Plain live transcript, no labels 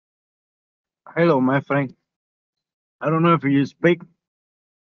Hello, my friend. I don't know if you speak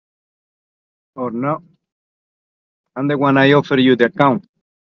or not. I'm the one I offer you the account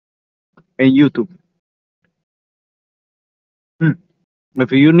in YouTube. Hmm.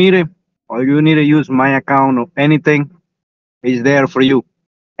 If you need it or you need to use my account or anything, it's there for you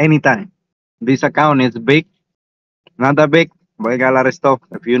anytime. This account is big, not that big, but I got a lot of stuff.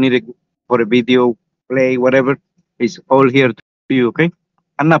 If you need it for a video, play, whatever, it's all here to you, okay?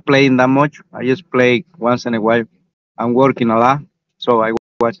 I'm not playing that much. I just play once in a while. I'm working a lot, so I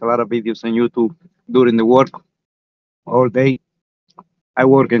watch a lot of videos on YouTube during the work all day. I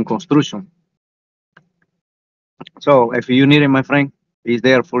work in construction. So if you need it, my friend, he's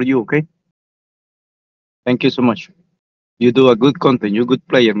there for you, okay? Thank you so much. You do a good content. You're a good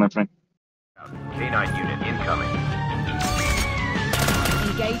player, my friend. K9 unit incoming.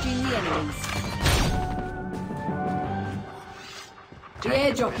 Engaging the enemies. The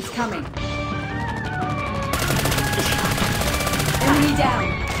airdrop is coming. Enemy down.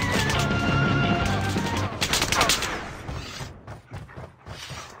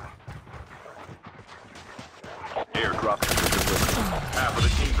 Airdrop has been delivered. Half of the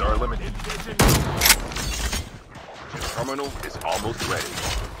teams are eliminated. The terminal is almost ready.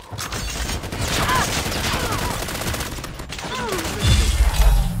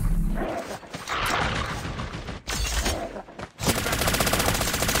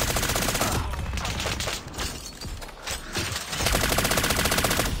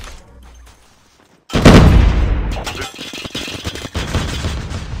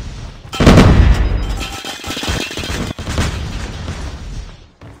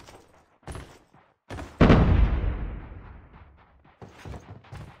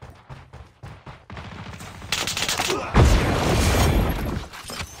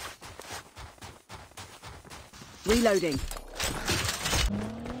 Reloading.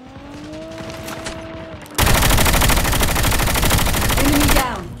 Enemy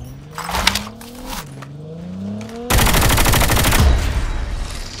down.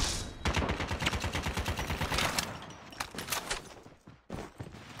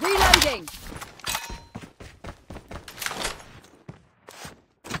 Reloading.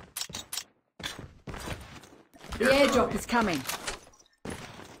 The airdrop is coming.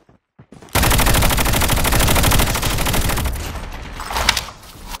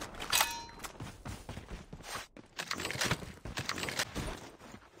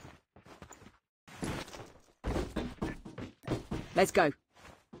 Let's go.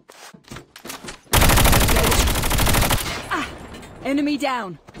 Ah, enemy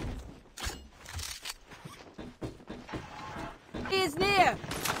down. He is near.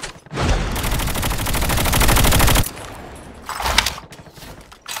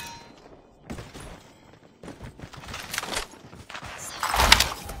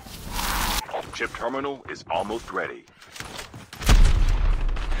 Chip terminal is almost ready.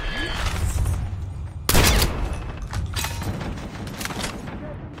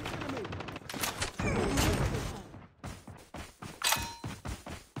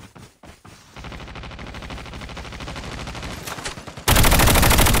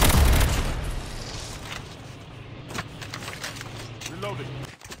 Reloading.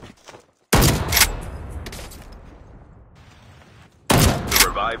 The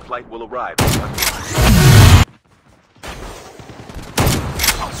revived flight will arrive.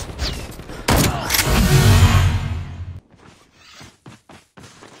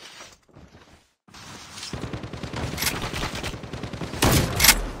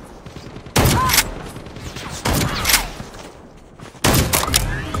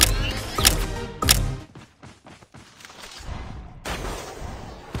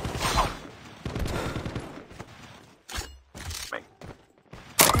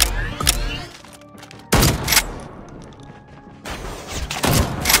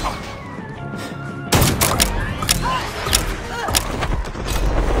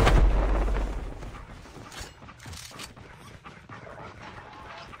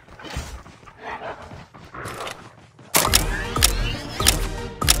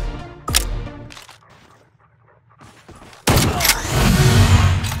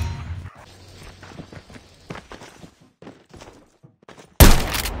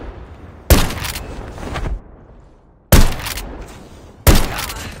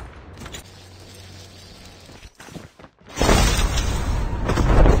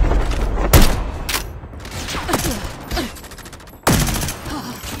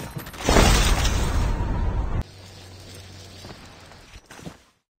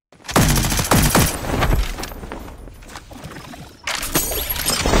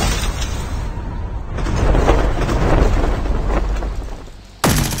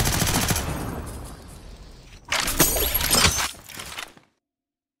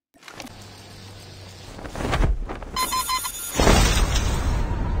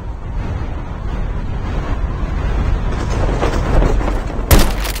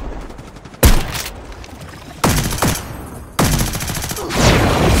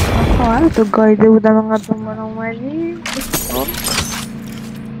 tu guide udah mengatur mana mari. Oh.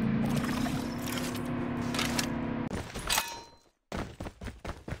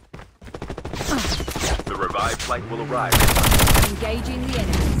 The revived flight will arrive. Engaging the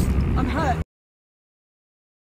enemies. I'm hurt.